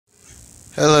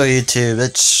Hello YouTube,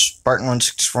 it's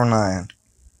Spartan1649.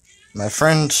 My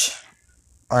friends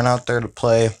aren't out there to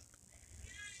play,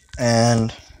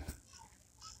 and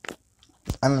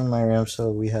I'm in my room,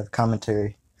 so we have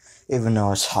commentary, even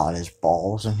though it's hot as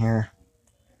balls in here.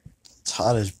 It's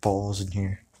hot as balls in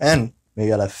here. And we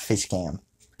got a face cam.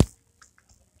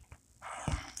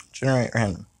 Generate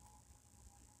random.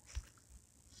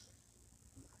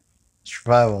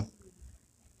 Survival.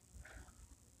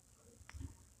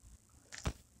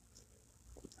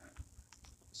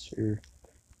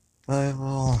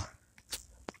 Survival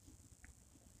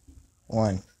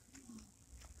 1.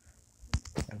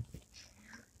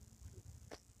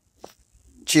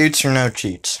 Cheats or no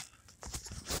cheats?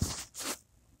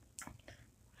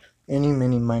 Any,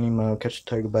 mini, miny, mo, catch a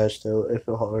tiger by its tail. If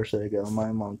it hollers, let it go.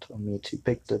 My mom told me to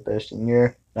pick the best, and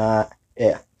you're not.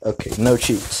 Yeah, okay, no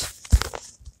cheats.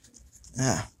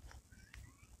 Yeah.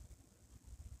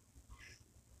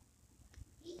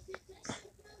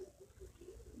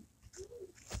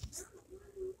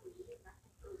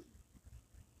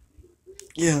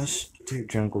 Yes, do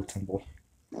Jungle Temple.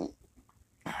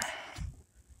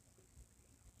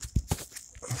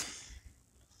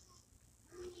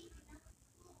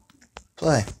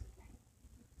 Play.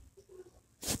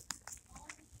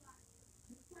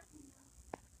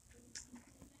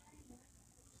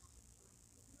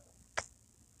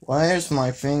 Why is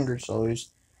my fingers always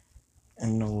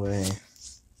in the way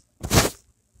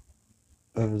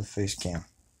of the face cam?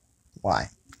 Why?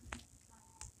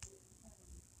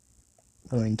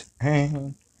 Going to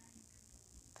hang.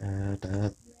 Da da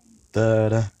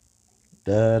da da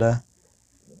da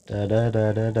da da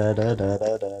da da da da da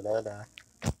da da da da.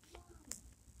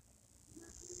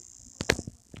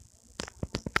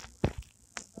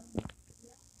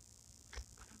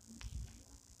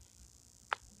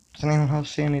 Doesn't even help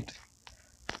see anything.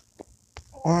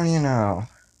 Or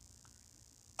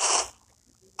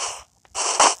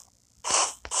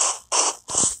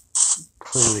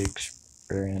clearly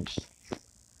experienced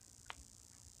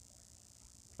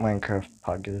Minecraft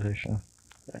population.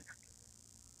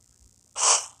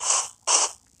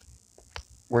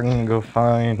 We're gonna go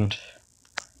find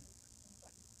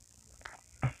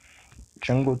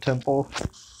Jungle Temple.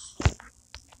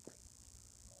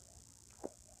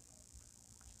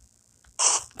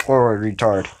 Forward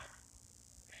retard.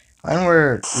 I'm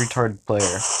a retarded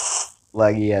player.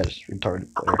 Laggy ass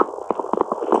retarded player.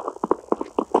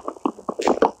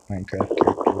 Minecraft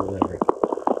character, whatever.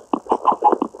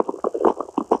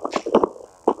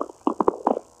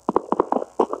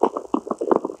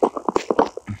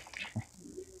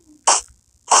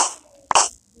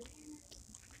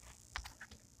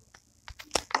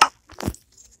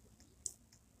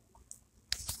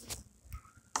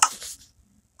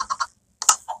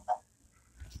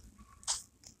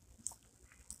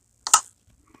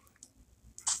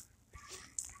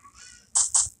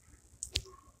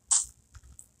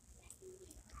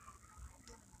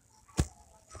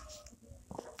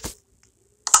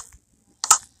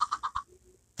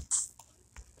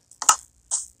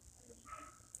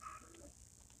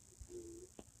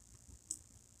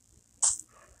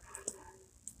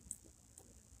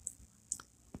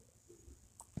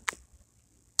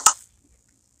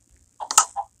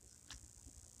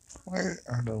 Where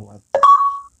are the weapons?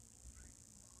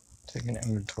 Take an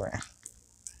inventory.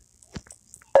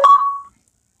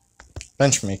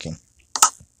 Bench making.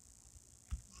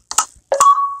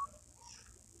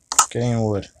 Getting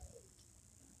wood.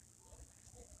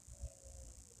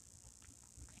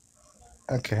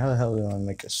 Okay, how the hell do I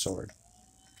make a sword?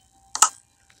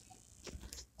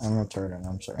 I'm retarded,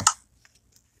 I'm sorry.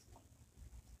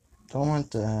 Don't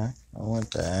want that. I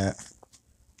want that.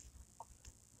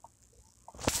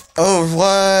 Oh,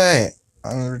 what?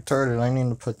 I'm retarded. I need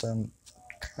to put that on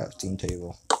crafting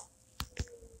table.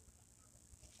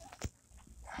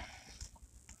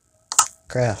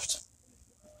 Craft.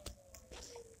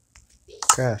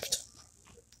 Craft.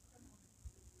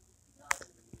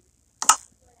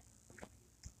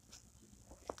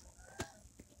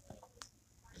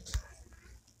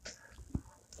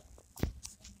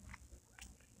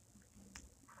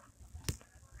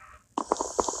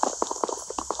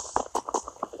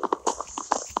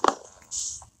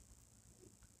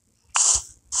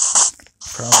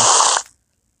 Probably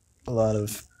a lot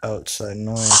of outside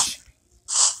noise.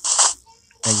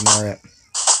 Ignore it.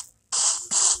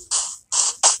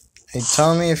 Hey,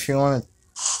 tell me if you want to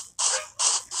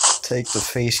take the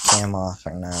face cam off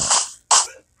or not.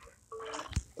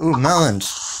 Ooh,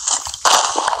 melons.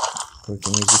 We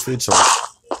can use the food source.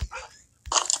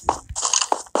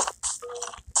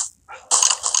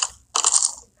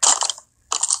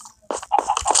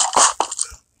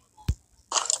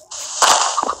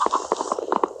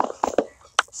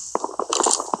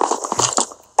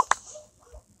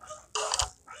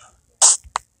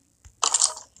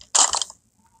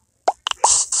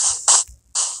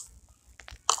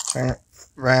 Turn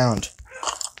around.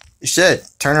 You should.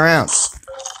 Turn around.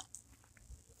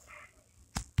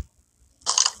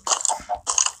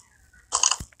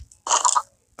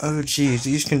 Oh, jeez.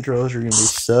 These controls are going to be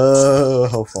so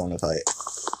helpful in the fight.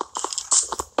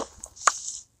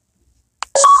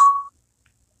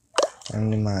 Time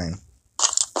to mine.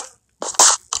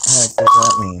 What the heck does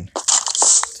that mean?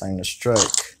 Time to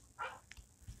strike.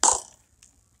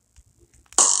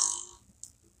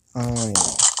 Oh,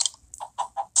 yeah.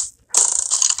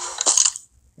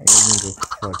 You can go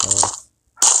fuck off.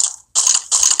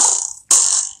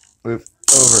 Move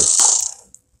over.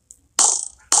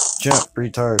 Jump,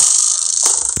 retard.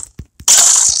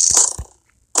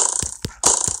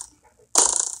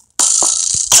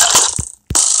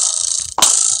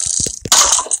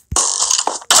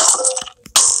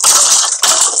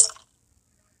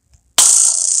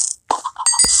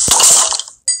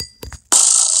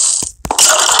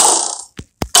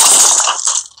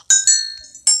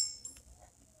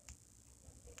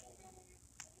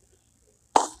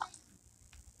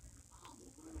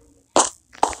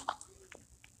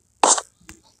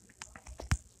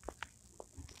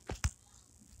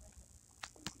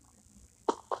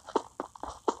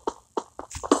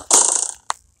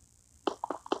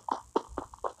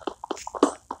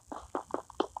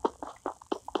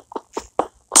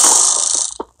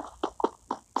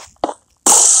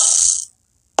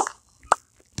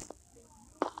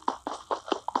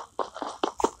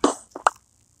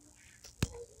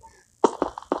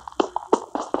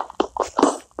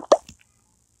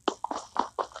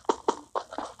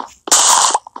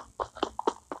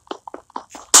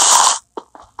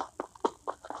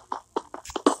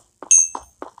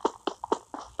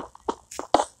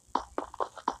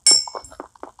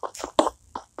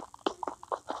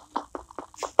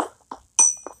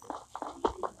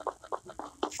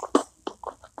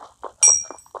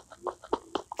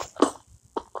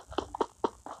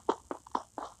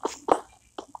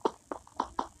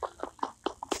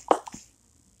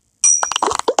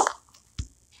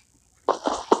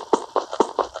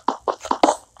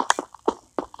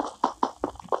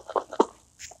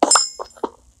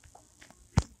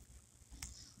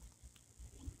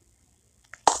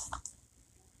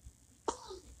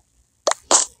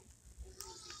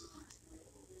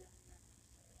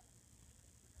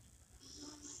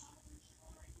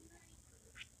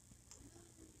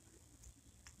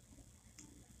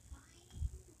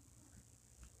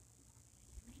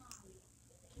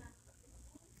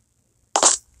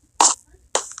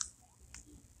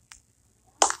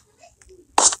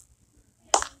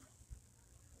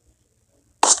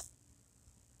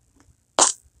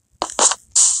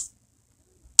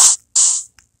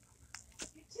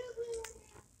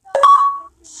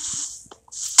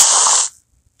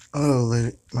 Oh,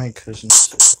 my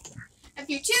cousin's. If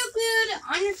you're too glued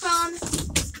on your phone,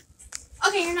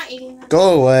 okay, you're not eating them.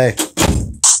 Go away.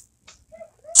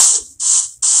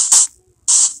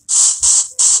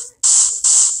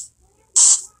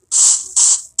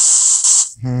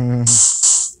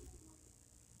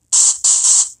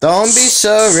 Don't be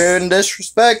so rude and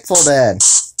disrespectful, Dad.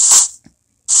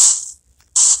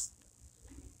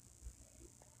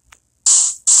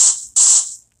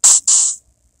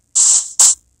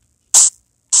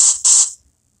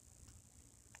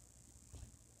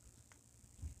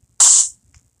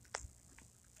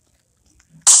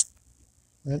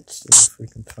 Let's see if we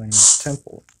can find that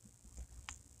temple.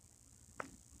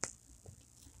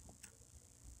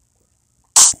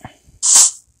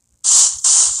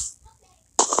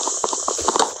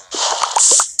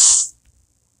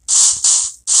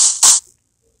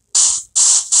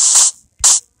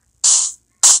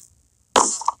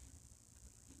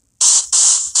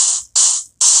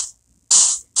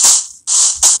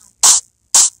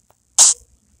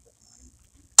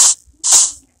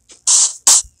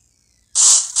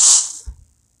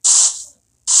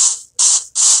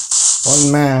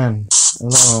 One man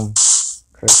alone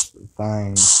crushed the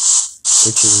fine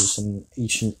riches in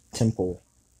ancient temple.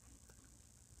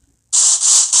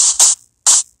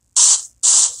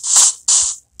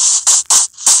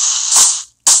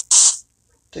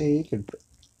 You could,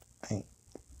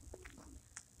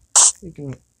 you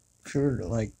can sure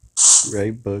like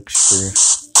write books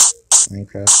for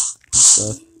Minecraft and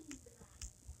stuff.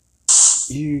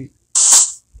 You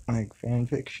like fan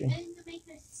fiction.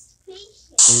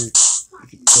 You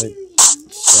could put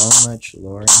so much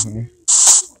lore in here.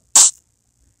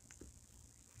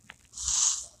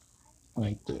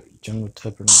 Like the jungle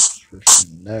temperance were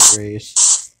from that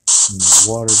race, and the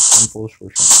water temples were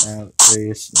from that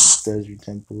race, and the desert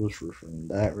temples were from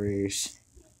that race.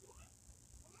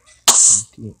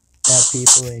 And that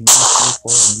people and these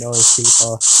people and those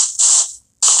people.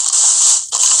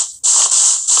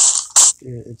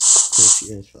 It's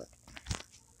crunchy as fuck.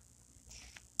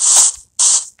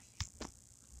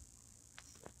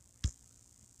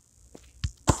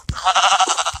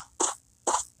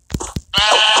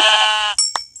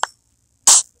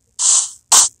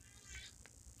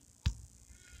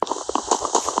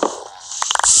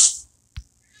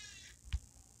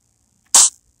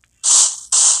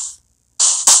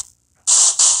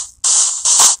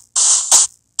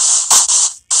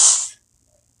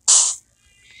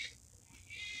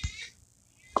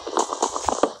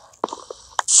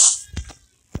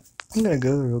 I'm gonna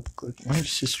go real quick. My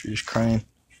sister is crying.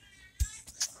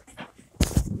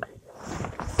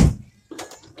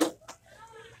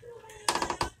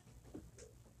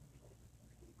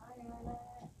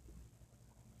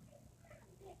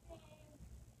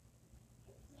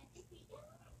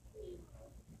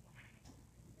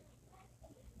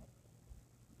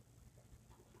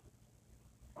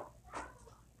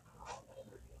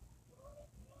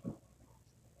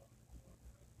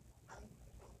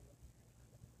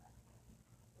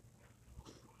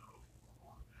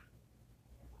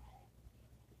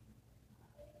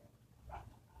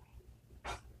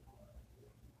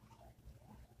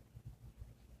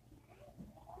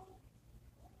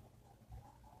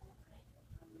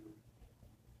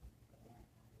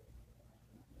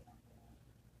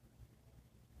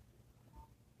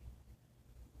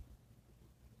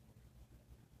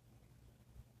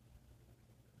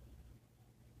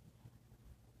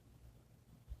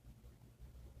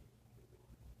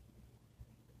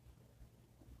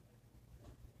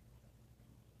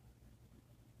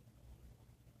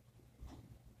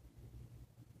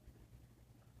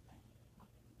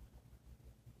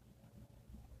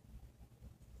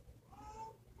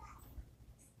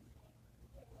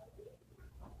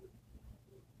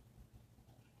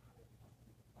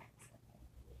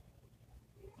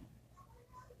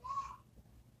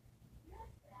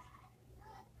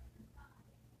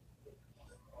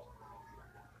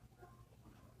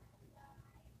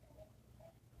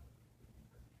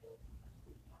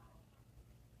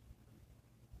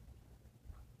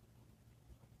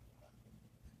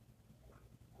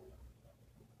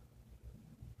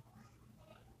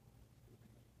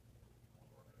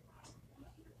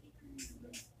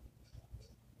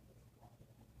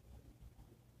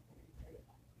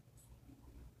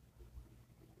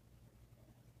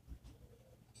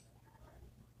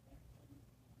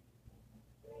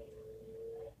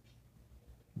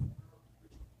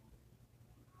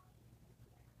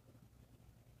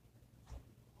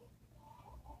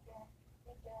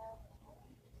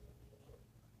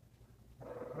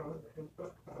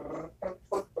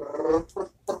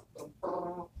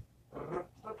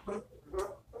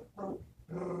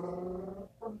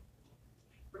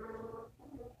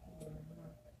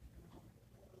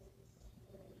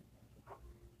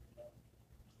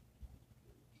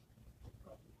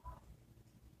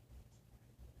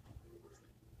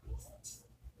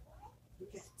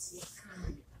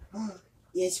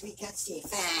 Yes, we got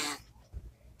Stefan.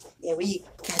 Yeah, we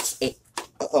got it.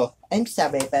 Oh, I'm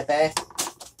sorry, Papa.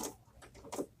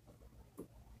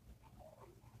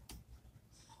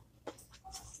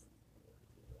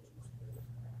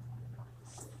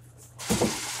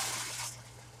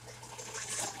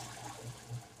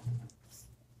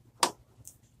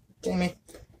 Jamie,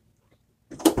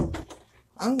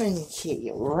 I'm going to sit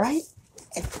you right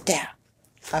down.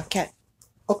 Okay.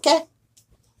 Okay?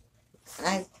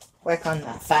 I work on the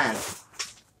fan.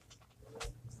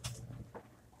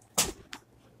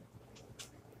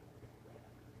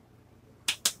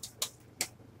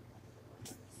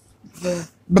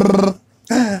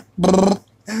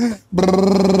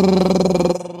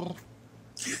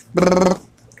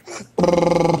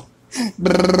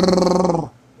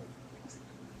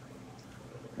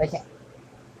 Okay.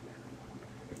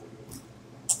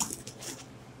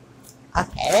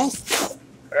 Okay, let's.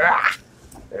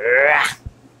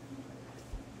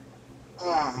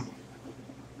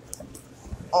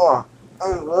 Oh,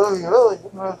 I'm really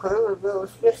my favorite little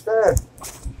sister.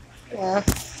 Yeah.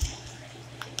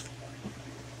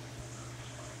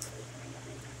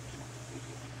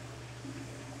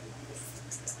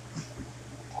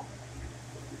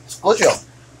 Scojo.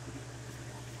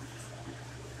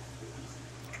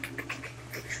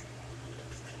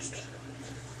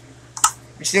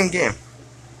 You're still in game.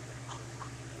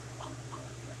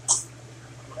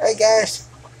 Hey guys.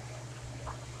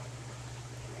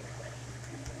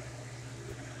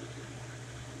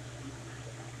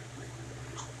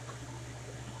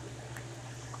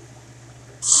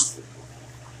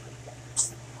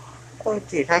 Oh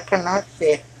jeez, I cannot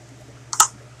see.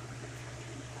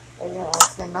 Oh, yeah,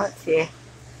 I cannot see.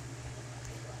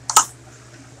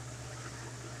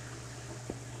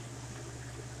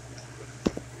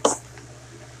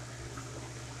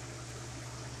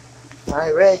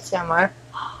 I read somewhere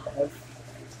if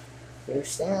you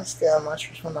stand still,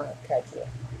 monsters will not attack you.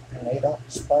 And they don't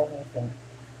spawn from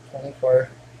 24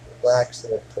 blacks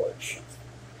to a torch.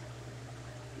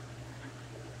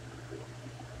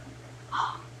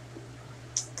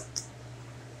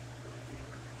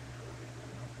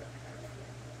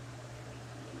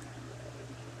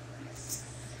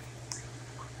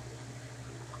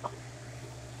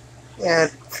 Yeah,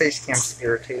 face cam's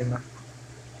irritating.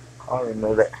 I'll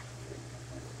remove it.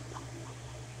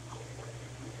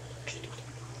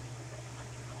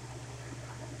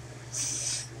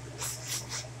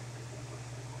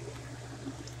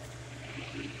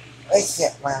 Let's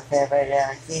get my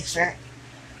favorite t-shirt.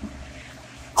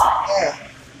 Yeah,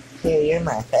 here, you're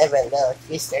my favorite little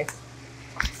t-shirt.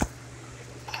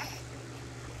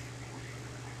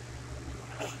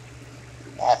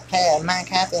 Okay, my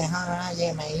captain, huh?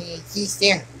 You're my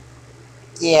t-shirt.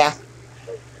 Yeah.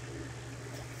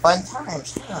 Fun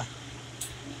times, huh?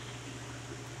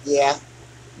 Yeah.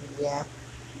 Yeah.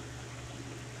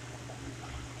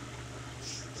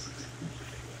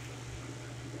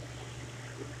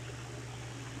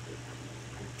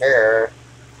 Grr.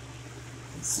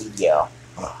 See ya.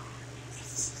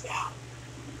 See ya.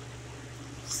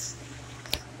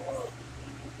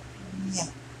 Yeah.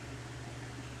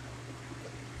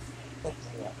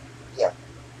 Yeah.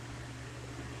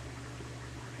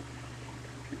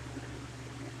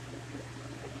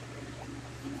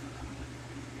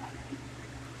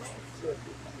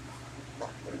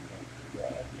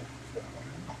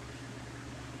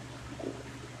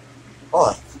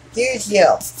 Oh, here's you.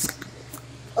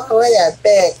 Oh, what a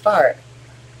big fart.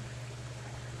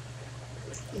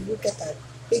 You got that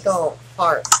big old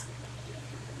fart.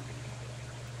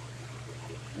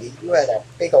 You had a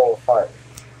big old fart.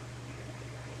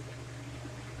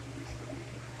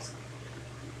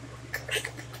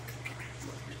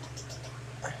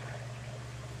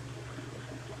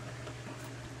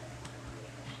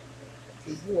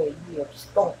 You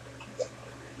skunk.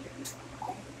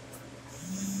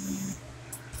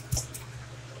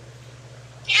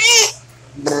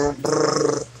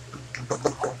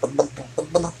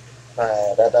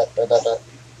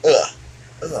 Ugh.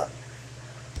 Ugh.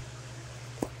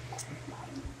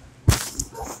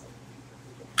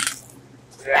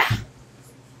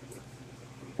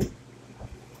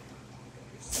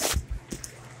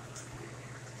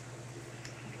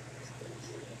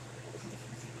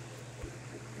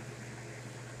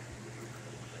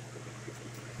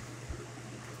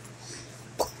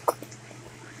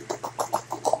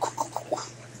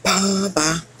 Ba ba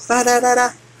ba da da da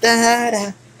da da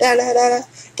da da da da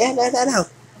da da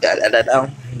da da da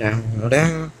da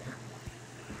da.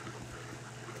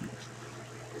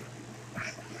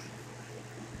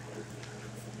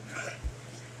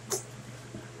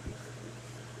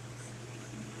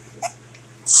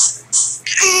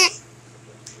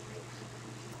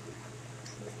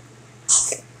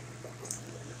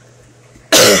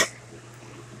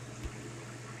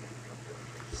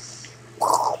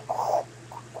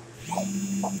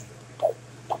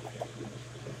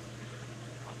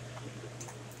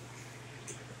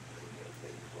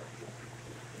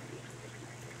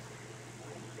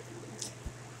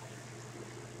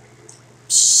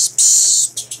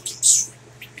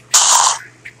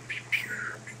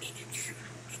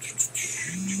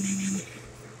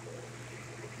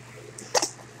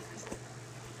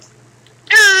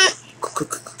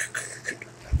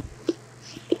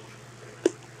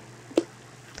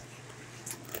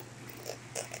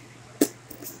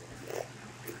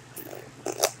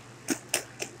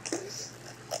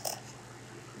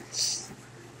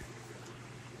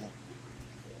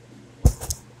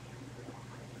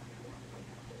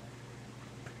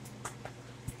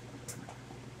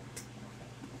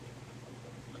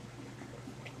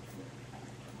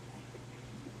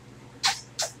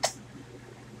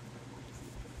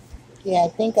 Yeah, I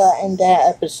think I'll end that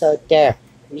episode there.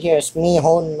 Here's me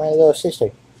holding my little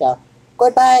sister. So,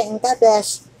 goodbye and God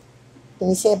bless. Can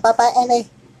you say bye-bye, Ellie?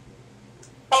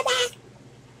 Bye-bye.